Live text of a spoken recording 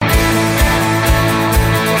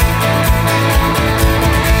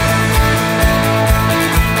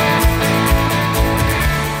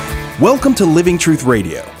Welcome to Living Truth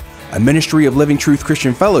Radio, a ministry of Living Truth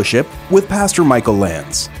Christian Fellowship with Pastor Michael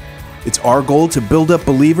Lands. It's our goal to build up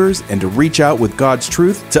believers and to reach out with God's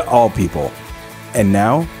truth to all people. And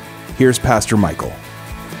now, here's Pastor Michael.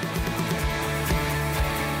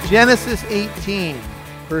 Genesis 18,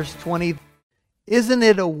 verse 20. Isn't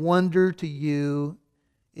it a wonder to you?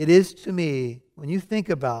 It is to me when you think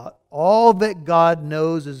about all that God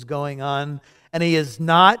knows is going on and He is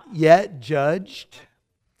not yet judged.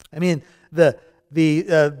 I mean, the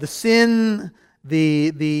sin,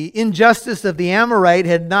 the injustice of the Amorite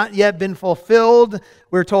had not yet been fulfilled.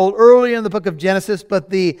 We're told earlier in the book of Genesis, but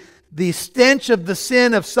the stench of the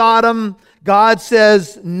sin of Sodom, God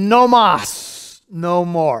says, no mas, no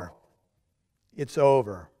more. It's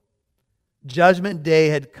over. Judgment day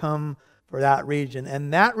had come for that region,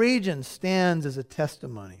 and that region stands as a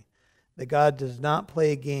testimony that God does not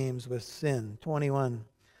play games with sin. 21.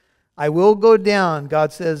 I will go down,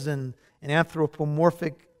 God says in an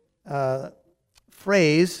anthropomorphic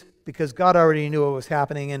phrase, because God already knew what was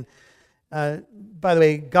happening. And by the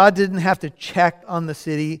way, God didn't have to check on the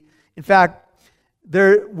city. In fact,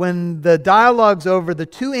 when the dialogue's over, the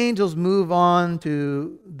two angels move on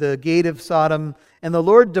to the gate of Sodom, and the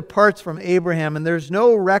Lord departs from Abraham, and there's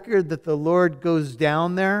no record that the Lord goes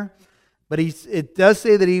down there. But it does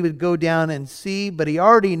say that He would go down and see, but He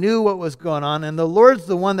already knew what was going on. And the Lord's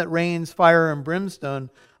the one that rains fire and brimstone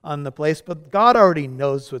on the place, but God already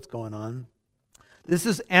knows what's going on. This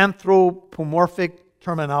is anthropomorphic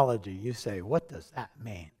terminology. You say, what does that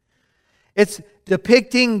mean? It's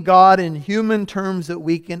depicting God in human terms that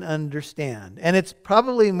we can understand. And it's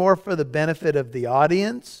probably more for the benefit of the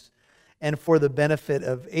audience and for the benefit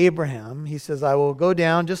of Abraham. He says, I will go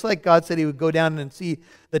down, just like God said He would go down and see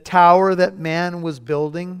the tower that man was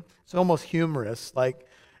building. It's almost humorous, like,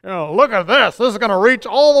 look at this. This is going to reach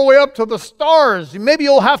all the way up to the stars. Maybe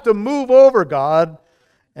you'll have to move over, God.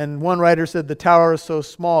 And one writer said the tower is so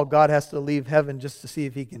small, God has to leave heaven just to see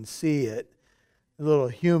if He can see it. A little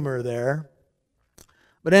humor there.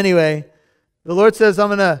 But anyway, the Lord says, I'm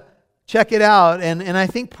going to check it out. And I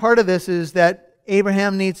think part of this is that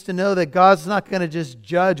Abraham needs to know that God's not going to just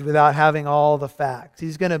judge without having all the facts.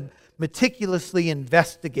 He's going to meticulously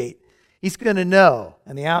investigate. He's going to know.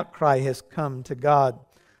 And the outcry has come to God.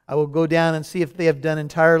 I will go down and see if they have done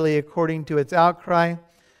entirely according to its outcry,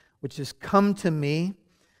 which has come to me.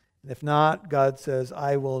 And if not, God says,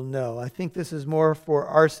 I will know. I think this is more for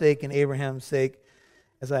our sake and Abraham's sake,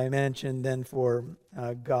 as I mentioned, than for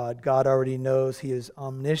God. God already knows. He is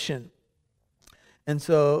omniscient. And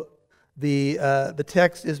so the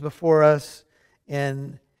text is before us,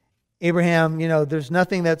 and Abraham, there's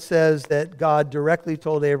nothing that says that God directly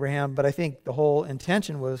told Abraham, but I think the whole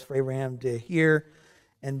intention was for Abraham to hear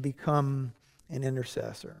and become an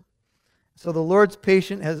intercessor. So the Lord's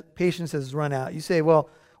patience has run out. You say, well,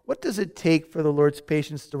 what does it take for the Lord's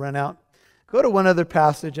patience to run out? Go to one other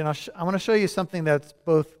passage, and I want to show you something that's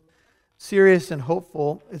both serious and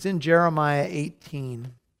hopeful. It's in Jeremiah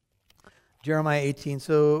 18. Jeremiah 18.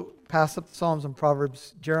 So pass up the Psalms and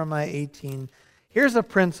Proverbs, Jeremiah 18. Here's a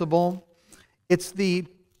principle. It's the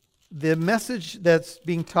message that's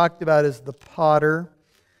being talked about is the potter.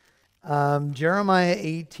 Jeremiah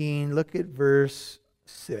 18, look at verse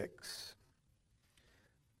 6.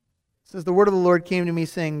 It says, the word of the Lord came to me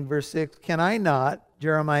saying, verse 6, can I not,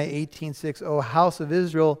 Jeremiah 18:6, O house of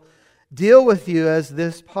Israel, deal with you as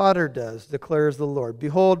this potter does, declares the Lord.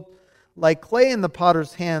 Behold, like clay in the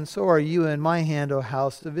potter's hand, so are you in my hand, O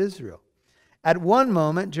house of Israel. At one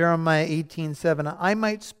moment, Jeremiah 18:7, I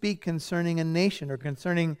might speak concerning a nation or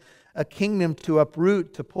concerning a kingdom to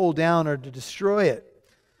uproot, to pull down, or to destroy it.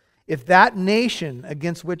 If that nation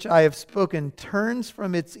against which I have spoken turns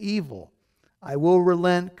from its evil, I will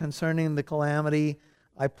relent concerning the calamity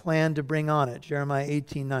I plan to bring on it. Jeremiah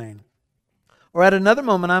 18:9. Or at another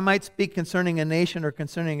moment, I might speak concerning a nation or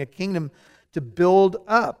concerning a kingdom to build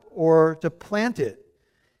up or to plant it.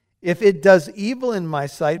 If it does evil in my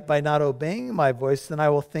sight by not obeying my voice, then I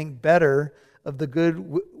will think better of the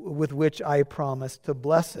good with which I promised to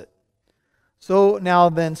bless it. So now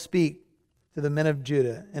then speak to the men of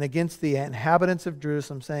Judah and against the inhabitants of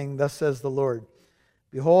Jerusalem, saying, thus says the Lord,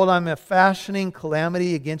 behold, I am fashioning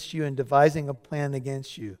calamity against you and devising a plan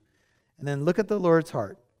against you. And then look at the Lord's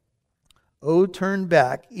heart. O turn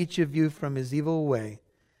back, each of you, from his evil way,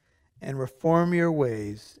 and reform your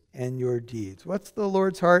ways and your deeds. What's the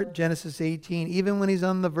Lord's heart? Genesis 18. Even when He's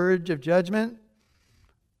on the verge of judgment,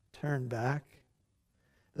 turn back.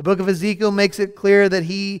 The book of Ezekiel makes it clear that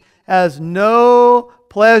He has no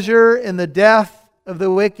pleasure in the death of the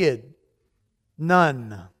wicked.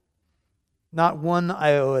 None. Not one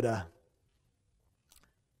iota.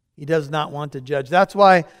 He does not want to judge. That's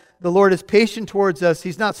why the Lord is patient towards us.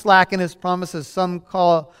 He's not slack in His promises. Some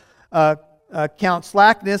count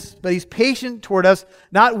slackness, but He's patient toward us,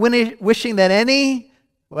 not wishing that any,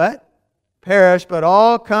 what? Perish, but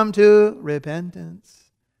all come to repentance.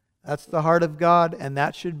 That's the heart of God, and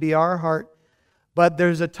that should be our heart. But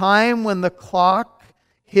there's a time when the clock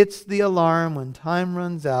hits the alarm, when time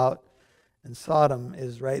runs out, and Sodom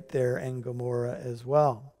is right there, and Gomorrah as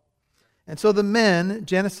well. And so the men,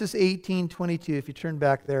 Genesis 18:22, if you turn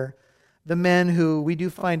back there, the men who we do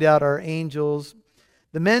find out are angels,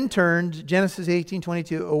 the men turned, Genesis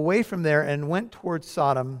 18:22, away from there and went towards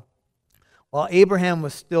Sodom, while Abraham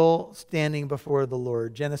was still standing before the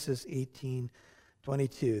Lord. Genesis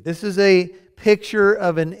 18:22. This is a picture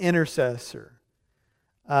of an intercessor.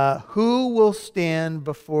 Who will stand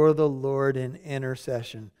before the Lord in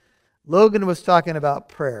intercession? Logan was talking about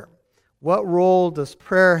prayer. What role does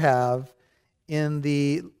prayer have in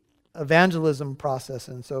the evangelism process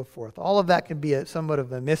and so forth? All of that can be somewhat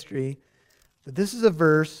of a mystery. But this is a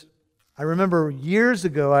verse. I remember years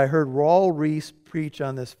ago I heard Raul Reese preach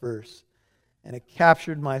on this verse, and it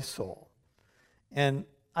captured my soul. And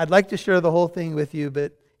I'd like to share the whole thing with you,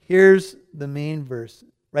 but here's the main verse.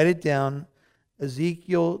 Write it down.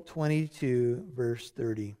 Ezekiel 22, verse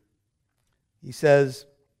 30. He says,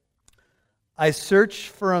 I searched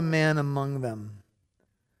for a man among them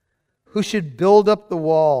who should build up the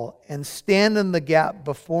wall and stand in the gap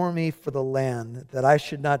before me for the land, that I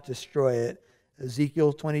should not destroy it.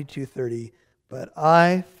 Ezekiel 22:30. But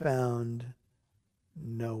I found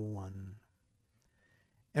no one.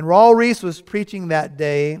 And Raul Reese was preaching that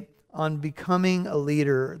day on becoming a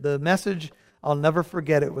leader. The message, I'll never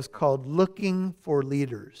forget it, was called Looking for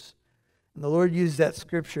Leaders. And the Lord used that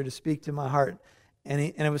scripture to speak to my heart. And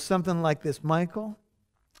it was something like this: Michael,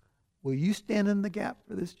 will you stand in the gap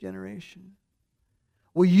for this generation?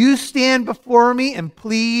 Will you stand before me and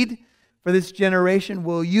plead for this generation?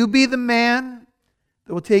 Will you be the man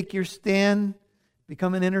that will take your stand,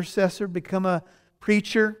 become an intercessor, become a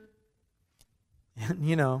preacher? And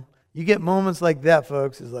you get moments like that,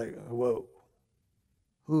 folks. It's like, whoa.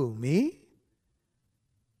 Who, me?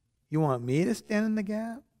 You want me to stand in the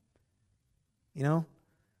gap?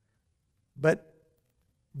 But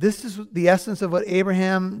this is the essence of what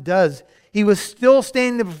Abraham does. He was still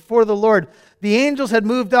standing before the Lord. The angels had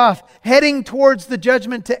moved off, heading towards the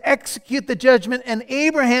judgment to execute the judgment. And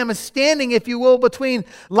Abraham is standing, if you will, between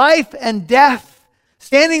life and death,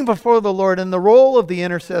 standing before the Lord in the role of the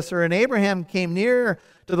intercessor. And Abraham came near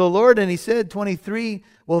to the Lord and he said, 23,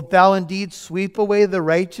 wilt thou indeed sweep away the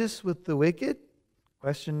righteous with the wicked?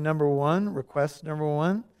 Question number one, request number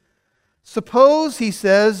one. Suppose, he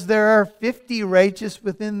says, there are 50 righteous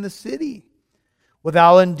within the city. Wilt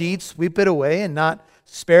thou indeed sweep it away and not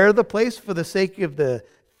spare the place for the sake of the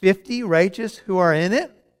 50 righteous who are in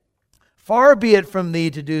it? Far be it from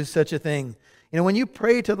thee to do such a thing. When you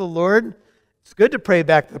pray to the Lord, it's good to pray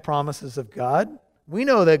back to the promises of God. We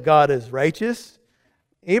know that God is righteous.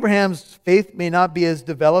 Abraham's faith may not be as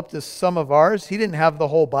developed as some of ours. He didn't have the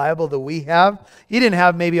whole Bible that we have. He didn't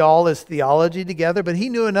have maybe all his theology together, but he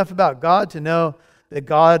knew enough about God to know that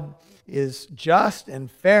God is just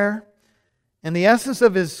and fair. And the essence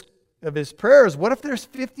of his prayer is, what if there's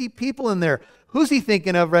 50 people in there? Who's he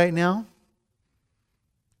thinking of right now?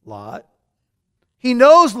 Lot. He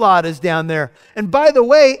knows Lot is down there. And by the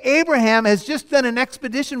way, Abraham has just done an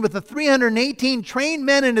expedition with the 318 trained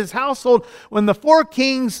men in his household when the 4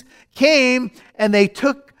 kings came and they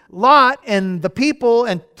took Lot and the people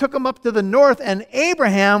and took them up to the north, and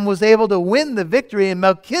Abraham was able to win the victory. And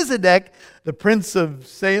Melchizedek, the prince of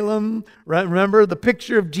Salem, remember the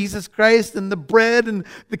picture of Jesus Christ and the bread, and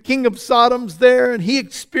the king of Sodom's there, and he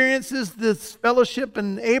experiences this fellowship,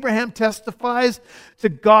 and Abraham testifies to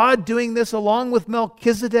God doing this along with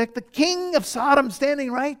Melchizedek, the king of Sodom,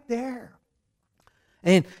 standing right there.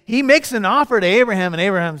 And he makes an offer to Abraham, and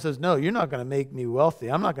Abraham says, no, you're not going to make me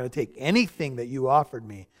wealthy. I'm not going to take anything that you offered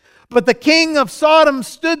me. But the king of Sodom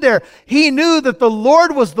stood there. He knew that the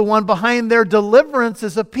Lord was the one behind their deliverance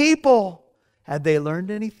as a people. Had they learned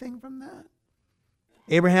anything from that?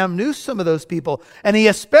 Abraham knew some of those people, and he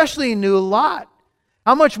especially knew Lot.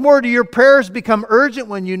 How much more do your prayers become urgent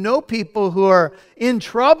when you know people who are in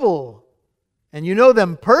trouble and you know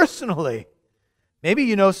them personally? Maybe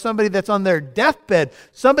you know somebody that's on their deathbed,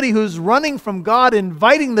 somebody who's running from God,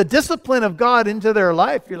 inviting the discipline of God into their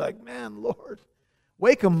life. You're like, man, Lord,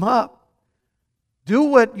 wake them up. Do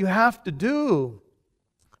what you have to do.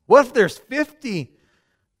 What if there's 50?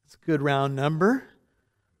 It's a good round number.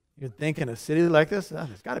 You're thinking a city like this,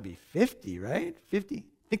 there's got to be 50, right? 50.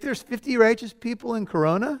 Think there's 50 righteous people in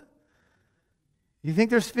Corona? You think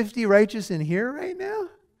there's 50 righteous in here right now?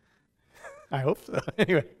 I hope so.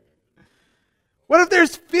 Anyway. What if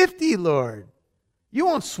there's 50, Lord? You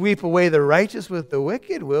won't sweep away the righteous with the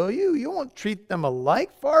wicked, will you? You won't treat them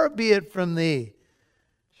alike. Far be it from thee.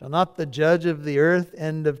 Shall not the judge of the earth,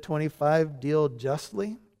 end of 25, deal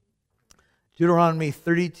justly? Deuteronomy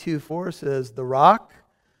 32:4 says, the rock,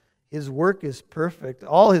 his work is perfect.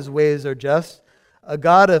 All his ways are just. A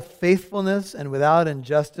God of faithfulness and without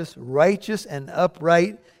injustice, righteous and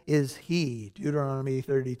upright is he. Deuteronomy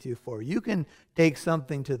 32:4. You can take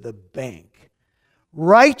something to the bank.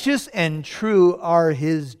 Righteous and true are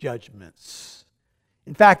his judgments.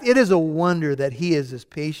 In fact, it is a wonder that he is as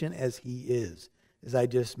patient as he is, as I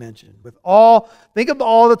just mentioned. Think of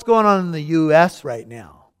all that's going on in the U.S. right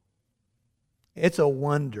now. It's a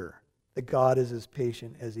wonder that God is as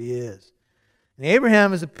patient as he is. And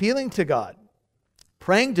Abraham is appealing to God,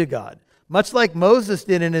 praying to God, much like Moses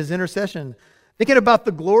did in his intercession, thinking about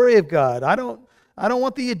the glory of God. I don't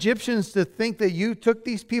want the Egyptians to think that you took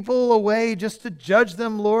these people away just to judge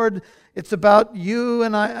them, Lord. It's about you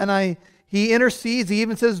and I. He intercedes. He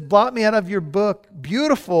even says, blot me out of your book.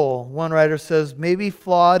 Beautiful, one writer says, maybe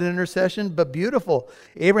flawed intercession, but beautiful.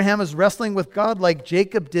 Abraham is wrestling with God like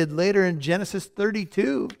Jacob did later in Genesis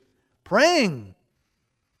 32, praying.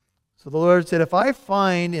 So the Lord said, if I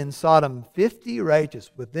find in Sodom 50 righteous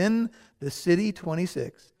within the city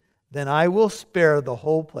 26, then I will spare the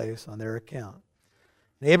whole place on their account.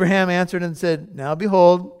 And Abraham answered and said, now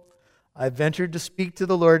behold, I ventured to speak to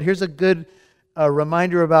the Lord. Here's a good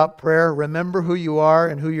reminder about prayer. Remember who you are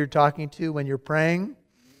and who you're talking to when you're praying.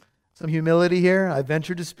 Some humility here. I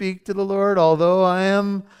ventured to speak to the Lord, although I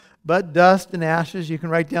am but dust and ashes. You can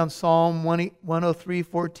write down Psalm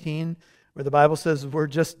 103:14, where the Bible says we're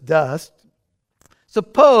just dust.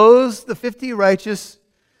 Suppose the 50 righteous,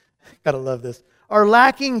 gotta love this, are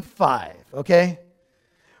lacking 5, okay?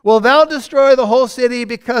 Will thou destroy the whole city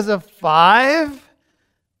because of 5?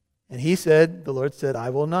 And he said, the Lord said,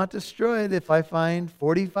 I will not destroy it if I find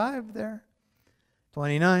 45 there.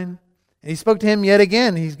 29. And he spoke to him yet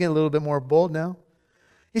again. He's getting a little bit more bold now.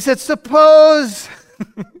 He said, suppose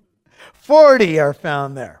 40 are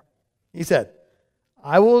found there. He said,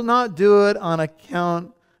 I will not do it on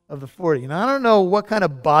account of the 40. Now, I don't know what kind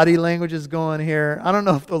of body language is going here. I don't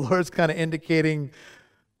know if the Lord's kind of indicating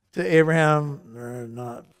to Abraham, there's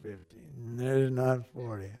not 50, there's not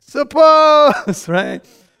 40. Suppose, right?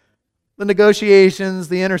 The negotiations,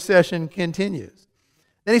 the intercession continues.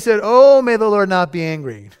 Then he said, oh, may the Lord not be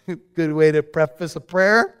angry. Good way to preface a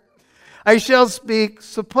prayer. I shall speak,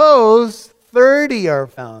 suppose 30 are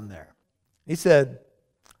found there. He said,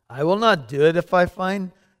 I will not do it if I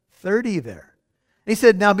find 30 there. He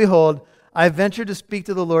said, now behold, I venture to speak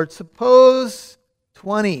to the Lord. Suppose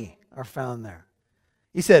 20 are found there.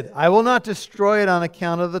 He said, I will not destroy it on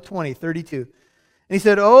account of the 20, 32. And he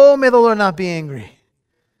said, oh, may the Lord not be angry.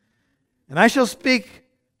 And I shall speak,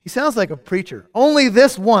 he sounds like a preacher, only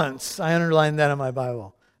this once. I underlined that in my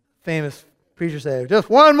Bible. Famous preacher say, just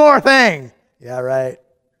one more thing. Yeah, right.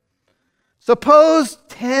 Suppose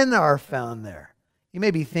 10 are found there. You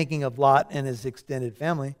may be thinking of Lot and his extended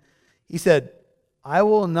family. He said, I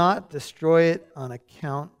will not destroy it on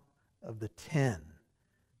account of the 10.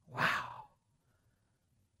 Wow.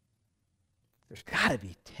 There's got to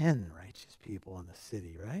be 10 righteous people in the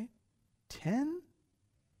city, right? 10?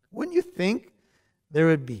 Wouldn't you think there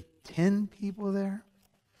would be 10 people there?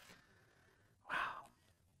 Wow.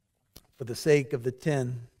 For the sake of the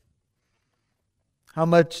 10, how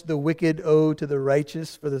much the wicked owe to the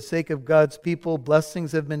righteous. For the sake of God's people,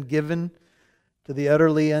 blessings have been given to the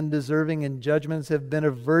utterly undeserving, and judgments have been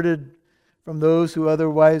averted from those who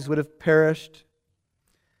otherwise would have perished.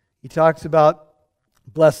 He talks about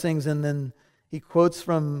blessings, and then he quotes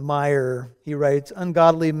from Meyer. He writes,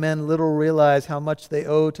 ungodly men little realize how much they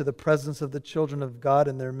owe to the presence of the children of God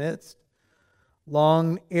in their midst.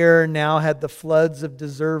 Long ere now had the floods of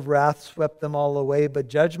deserved wrath swept them all away, but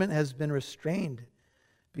judgment has been restrained,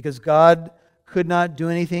 because God could not do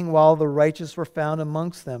anything while the righteous were found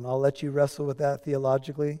amongst them. I'll let you wrestle with that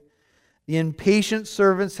theologically. The impatient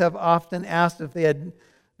servants have often asked if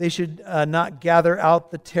they should not gather out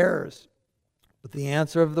the tares. But the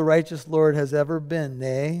answer of the righteous Lord has ever been,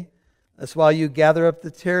 nay, that's while you gather up the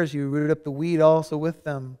tares, you root up the weed also with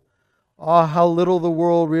them. Ah, how little the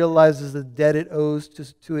world realizes the debt it owes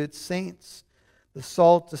to its saints, the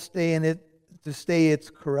salt to stay its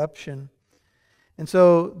corruption. And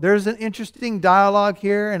so there's an interesting dialogue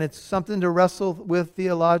here, and it's something to wrestle with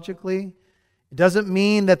theologically. It doesn't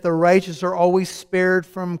mean that the righteous are always spared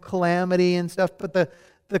from calamity and stuff, but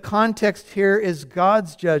the context here is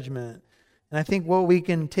God's judgment. And I think what we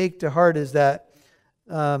can take to heart is that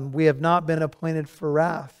we have not been appointed for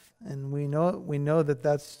wrath. And we know that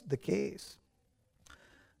that's the case.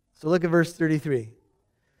 So look at verse 33.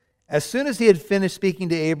 As soon as he had finished speaking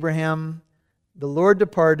to Abraham, the Lord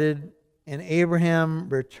departed, and Abraham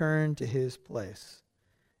returned to his place.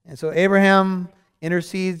 And so Abraham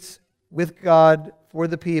intercedes with God for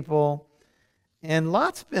the people. And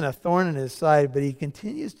Lot's been a thorn in his side, but he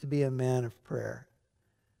continues to be a man of prayer.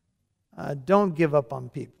 Don't give up on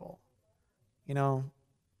people.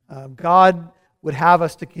 God would have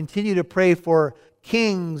us to continue to pray for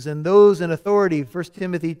kings and those in authority. 1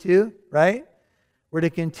 Timothy 2, right? We're to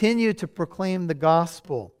continue to proclaim the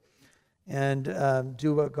gospel and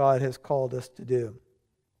do what God has called us to do.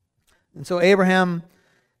 And so Abraham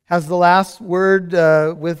has the last word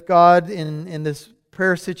with God in this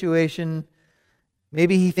prayer situation.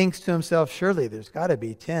 Maybe he thinks to himself, surely there's got to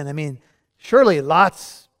be 10. I mean, surely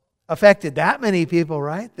Lot's affected that many people,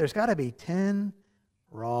 right? There's got to be 10.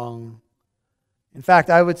 Wrong. In fact,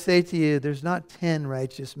 I would say to you, there's not 10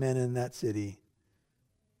 righteous men in that city.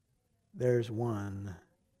 There's one.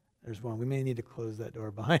 There's one. We may need to close that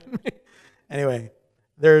door behind me. Anyway,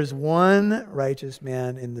 there's one righteous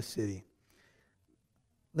man in the city.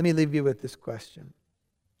 Let me leave you with this question.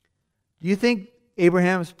 Do you think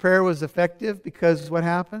Abraham's prayer was effective because what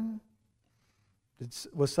happened?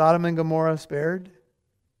 Was Sodom and Gomorrah spared?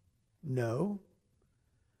 No.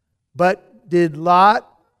 But did Lot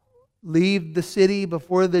leave the city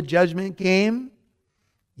before the judgment came?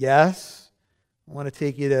 Yes. I want to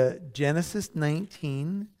take you to Genesis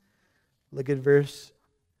 19. Look at verse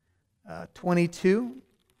 22.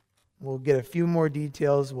 We'll get a few more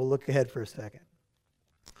details. We'll look ahead for a second.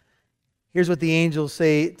 Here's what the angels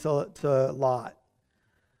say to Lot.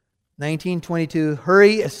 19:22.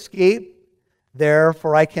 Hurry, escape there,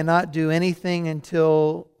 for I cannot do anything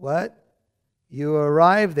until what? You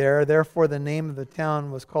arrive there. Therefore, the name of the town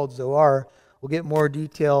was called Zoar. We'll get more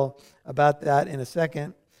detail about that in a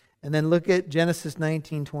second. And then look at Genesis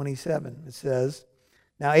 19:27. It says,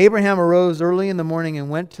 Now Abraham arose early in the morning and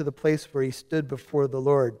went to the place where he stood before the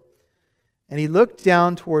Lord. And he looked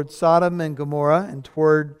down toward Sodom and Gomorrah and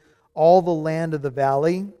toward all the land of the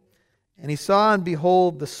valley. And he saw, and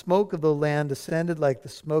behold, the smoke of the land ascended like the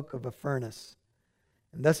smoke of a furnace.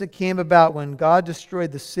 And thus it came about when God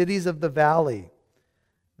destroyed the cities of the valley,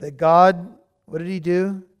 that God, what did he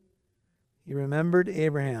do? He remembered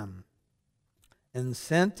Abraham and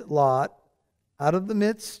sent Lot out of the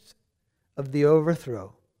midst of the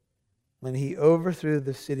overthrow when he overthrew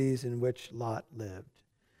the cities in which Lot lived.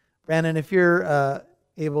 Brandon, if you're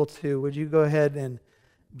able to, would you go ahead and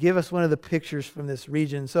give us one of the pictures from this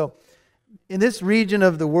region? So, in this region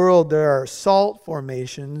of the world, there are salt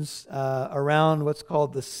formations around what's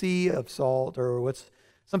called the Sea of Salt, or what's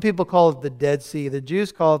some people call it the Dead Sea. The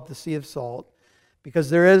Jews call it the Sea of Salt because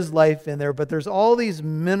there is life in there, but there's all these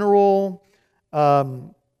mineral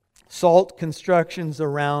salt constructions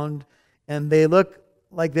around, and they look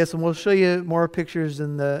like this. And we'll show you more pictures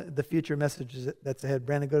in the future messages that's ahead.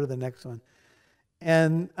 Brandon, go to the next one.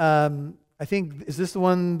 And I think, is this the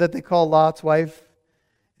one that they call Lot's wife?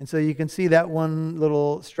 And so you can see that one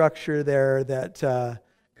little structure there that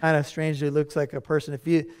kind of strangely looks like a person. If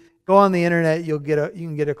you go on the internet, you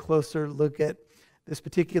can get a closer look at this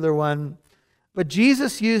particular one. But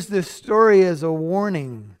Jesus used this story as a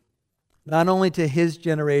warning, not only to his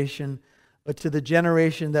generation, but to the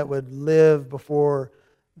generation that would live before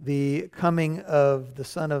the coming of the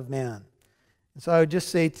Son of Man. And so I would just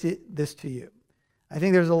say this to you. I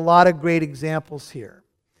think there's a lot of great examples here.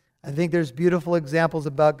 I think there's beautiful examples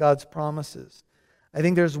about God's promises. I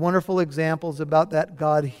think there's wonderful examples about that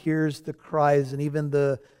God hears the cries and even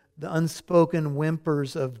the unspoken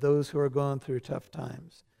whimpers of those who are going through tough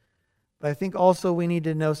times. But I think also we need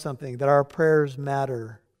to know something, that our prayers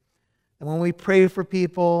matter. And when we pray for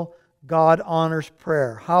people, God honors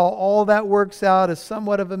prayer. How all that works out is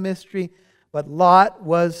somewhat of a mystery, but Lot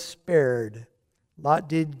was spared. Lot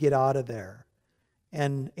did get out of there.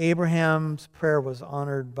 And Abraham's prayer was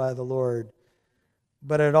honored by the Lord.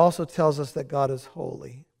 But it also tells us that God is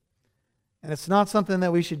holy. And it's not something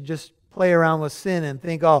that we should just play around with sin and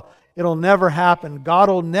think, oh, it'll never happen. God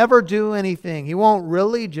will never do anything. He won't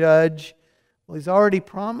really judge. Well, he's already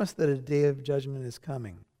promised that a day of judgment is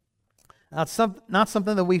coming. Now, it's not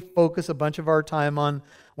something that we focus a bunch of our time on.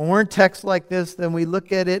 When we're in texts like this, then we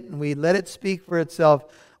look at it and we let it speak for itself.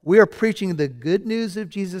 We are preaching the good news of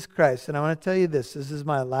Jesus Christ. And I want to tell you this. This is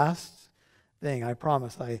my last thing. I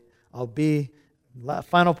promise. I'll be...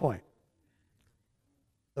 Final point.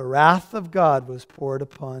 The wrath of God was poured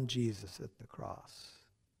upon Jesus at the cross.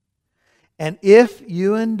 And if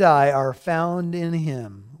you and I are found in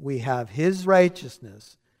him, we have his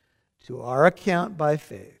righteousness to our account by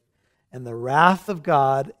faith. And the wrath of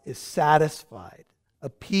God is satisfied,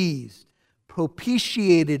 appeased,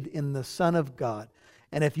 propitiated in the Son of God.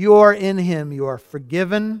 And if you are in him, you are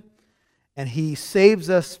forgiven. And he saves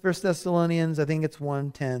us, 1 Thessalonians, I think it's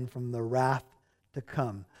 1:10, from the wrath to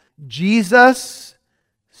come. Jesus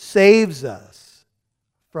saves us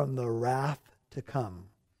from the wrath to come.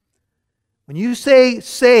 When you say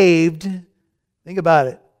saved, think about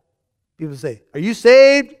it. People say, are you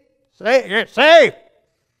saved? You're saved.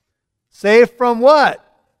 Saved from what?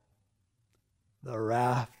 The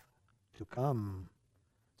wrath to come.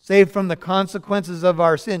 Saved from the consequences of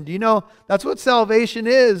our sin. Do you know that's what salvation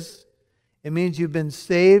is? It means you've been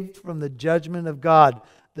saved from the judgment of God.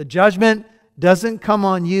 The judgment doesn't come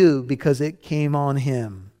on you because it came on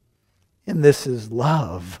him. And this is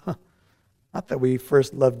love. Not that we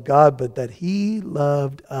first loved God, but that he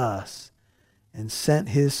loved us and sent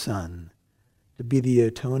his Son to be the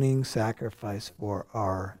atoning sacrifice for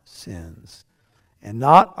our sins. And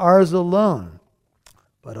not ours alone,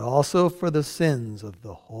 but also for the sins of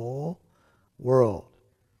the whole world.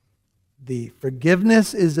 The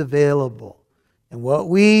forgiveness is available. And what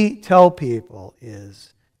we tell people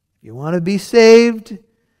is, if you want to be saved,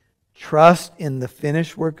 trust in the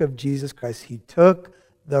finished work of Jesus Christ. He took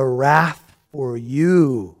the wrath for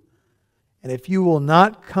you. And if you will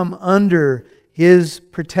not come under his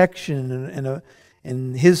protection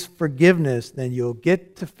and his forgiveness, then you'll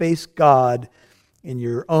get to face God in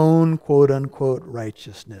your own quote-unquote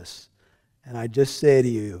righteousness. And I just say to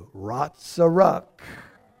you, rot's a ruck.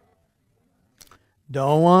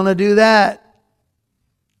 Don't want to do that.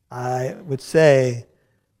 I would say,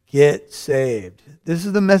 get saved. This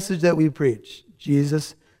is the message that we preach.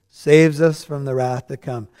 Jesus saves us from the wrath to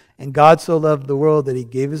come. And God so loved the world that he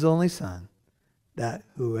gave his only Son, that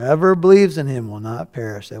whoever believes in him will not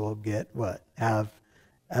perish. They will get what? Have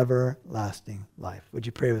everlasting life. Would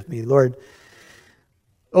you pray with me? Lord,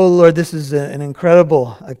 oh Lord, this is an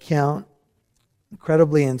incredible account,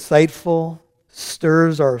 incredibly insightful,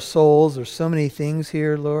 stirs our souls. There's so many things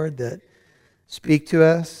here, Lord, that speak to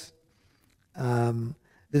us.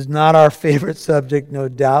 This is not our favorite subject, no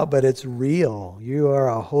doubt, but it's real. You are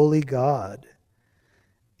a holy God.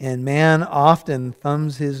 And man often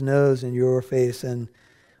thumbs his nose in your face. And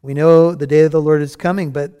we know the day of the Lord is coming.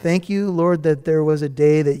 But thank you, Lord, that there was a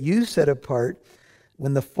day that you set apart.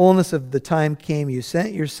 When the fullness of the time came, you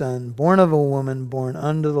sent your Son, born of a woman, born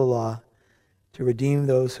under the law, to redeem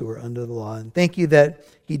those who were under the law. And thank you that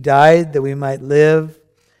he died that we might live.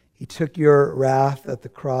 He took your wrath at the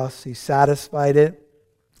cross. He satisfied it.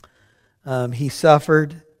 He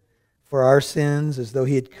suffered for our sins as though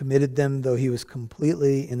he had committed them, though he was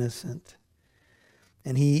completely innocent.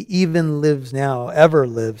 And he even lives now, ever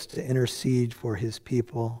lives, to intercede for his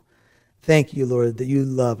people. Thank you, Lord, that you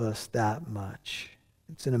love us that much.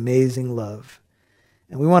 It's an amazing love.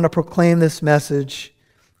 And we want to proclaim this message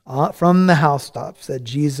from the housetops, that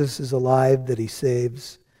Jesus is alive, that he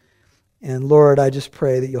saves. And Lord, I just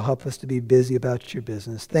pray that you'll help us to be busy about your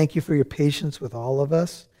business. Thank you for your patience with all of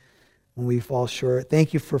us when we fall short.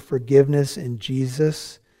 Thank you for forgiveness in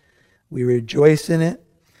Jesus. We rejoice in it.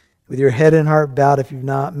 With your head and heart bowed, if you've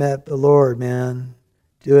not met the Lord, man,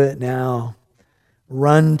 do it now.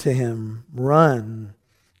 Run to him. Run.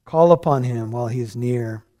 Call upon him while he's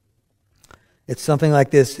near. It's something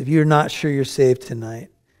like this. If you're not sure you're saved tonight,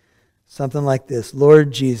 something like this.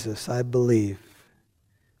 Lord Jesus, I believe.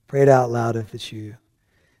 Pray it out loud if it's you.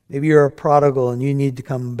 Maybe you're a prodigal and you need to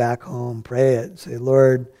come back home. Pray it. Say,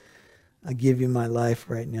 Lord, I give you my life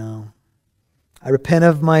right now. I repent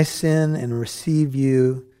of my sin and receive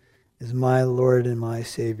you as my Lord and my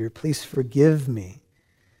Savior. Please forgive me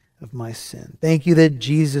of my sin. Thank you that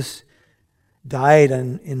Jesus died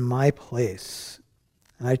in my place.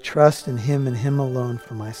 And I trust in him and him alone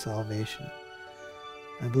for my salvation.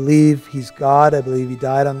 I believe he's God. I believe he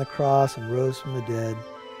died on the cross and rose from the dead.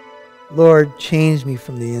 Lord, change me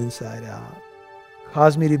from the inside out.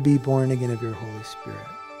 Cause me to be born again of your Holy Spirit.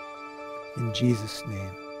 In Jesus'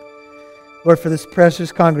 name. Lord, for this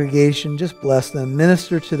precious congregation, just bless them.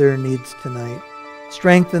 Minister to their needs tonight.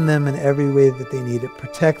 Strengthen them in every way that they need it.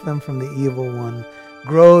 Protect them from the evil one.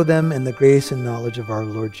 Grow them in the grace and knowledge of our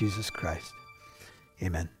Lord Jesus Christ.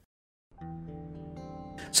 Amen.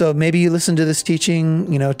 So maybe you listened to this teaching,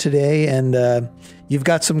 today, and you've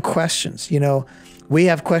got some questions. We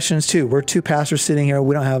have questions too. We're two pastors sitting here.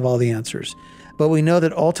 We don't have all the answers. But we know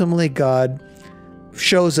that ultimately God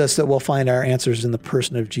shows us that we'll find our answers in the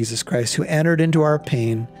person of Jesus Christ, who entered into our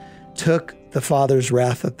pain, took the Father's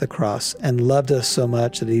wrath at the cross and loved us so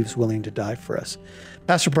much that he was willing to die for us.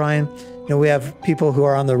 Pastor Brian, we have people who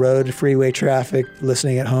are on the road, freeway traffic,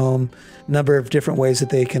 listening at home, a number of different ways that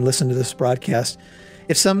they can listen to this broadcast.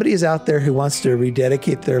 If somebody is out there who wants to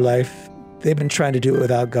rededicate their life, they've been trying to do it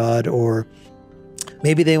without God, or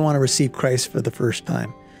maybe they want to receive Christ for the first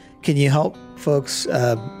time, can you help folks,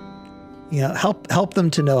 help them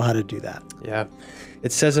to know how to do that? Yeah.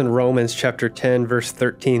 It says in Romans chapter 10, verse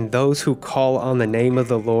 13, those who call on the name of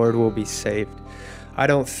the Lord will be saved. I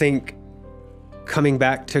don't think coming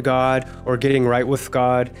back to God or getting right with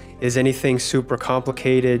God is anything super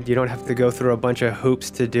complicated. You don't have to go through a bunch of hoops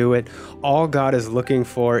to do it. All God is looking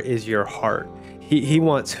for is your heart. He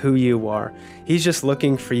wants who you are. He's just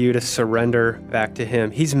looking for you to surrender back to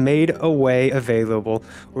him. He's made a way available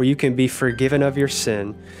where you can be forgiven of your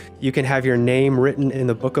sin. You can have your name written in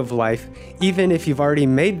the book of life. Even if you've already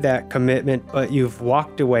made that commitment, but you've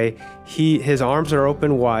walked away, his arms are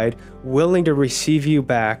open wide, willing to receive you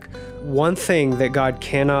back. One thing that God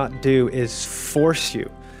cannot do is force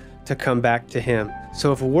you to come back to him.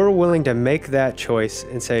 So if we're willing to make that choice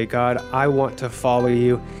and say, God, I want to follow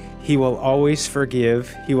you, he will always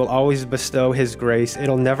forgive. He will always bestow his grace.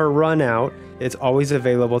 It'll never run out. It's always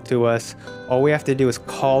available to us. All we have to do is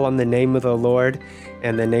call on the name of the Lord,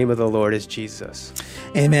 and the name of the Lord is Jesus.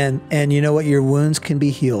 Amen. And you know what? Your wounds can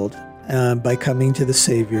be healed by coming to the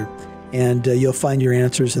Savior, and you'll find your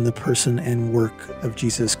answers in the person and work of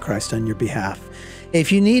Jesus Christ on your behalf.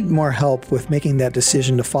 If you need more help with making that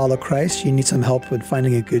decision to follow Christ, you need some help with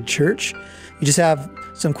finding a good church, you just have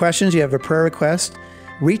some questions, you have a prayer request,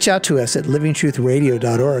 reach out to us at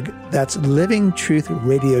livingtruthradio.org. That's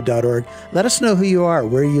livingtruthradio.org. Let us know who you are,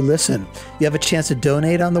 where you listen. You have a chance to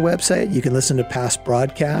donate on the website. You can listen to past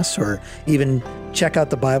broadcasts or even check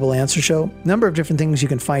out the Bible Answer Show. A number of different things you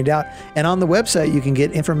can find out. And on the website, you can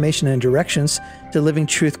get information and directions to Living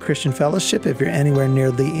Truth Christian Fellowship if you're anywhere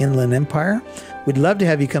near the Inland Empire. We'd love to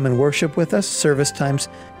have you come and worship with us. Service times,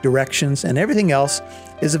 directions, and everything else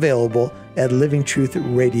is available at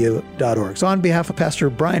livingtruthradio.org. So on behalf of Pastor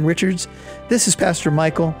Brian Richards, this is Pastor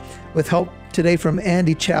Michael with help today from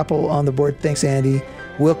Andy Chappell on the board. Thanks, Andy.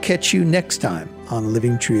 We'll catch you next time on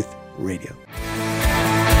Living Truth Radio.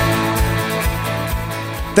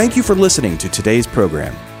 Thank you for listening to today's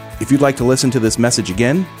program. If you'd like to listen to this message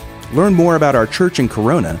again, learn more about our church in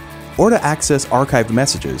Corona, or to access archived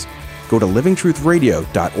messages, go to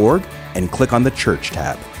livingtruthradio.org and click on the Church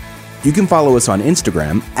tab. You can follow us on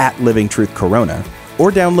Instagram at Living Truth Corona,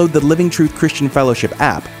 or download the Living Truth Christian Fellowship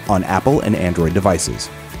app on Apple and Android devices.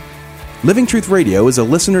 Living Truth Radio is a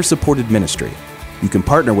listener-supported ministry. You can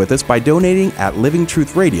partner with us by donating at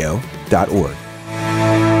livingtruthradio.org.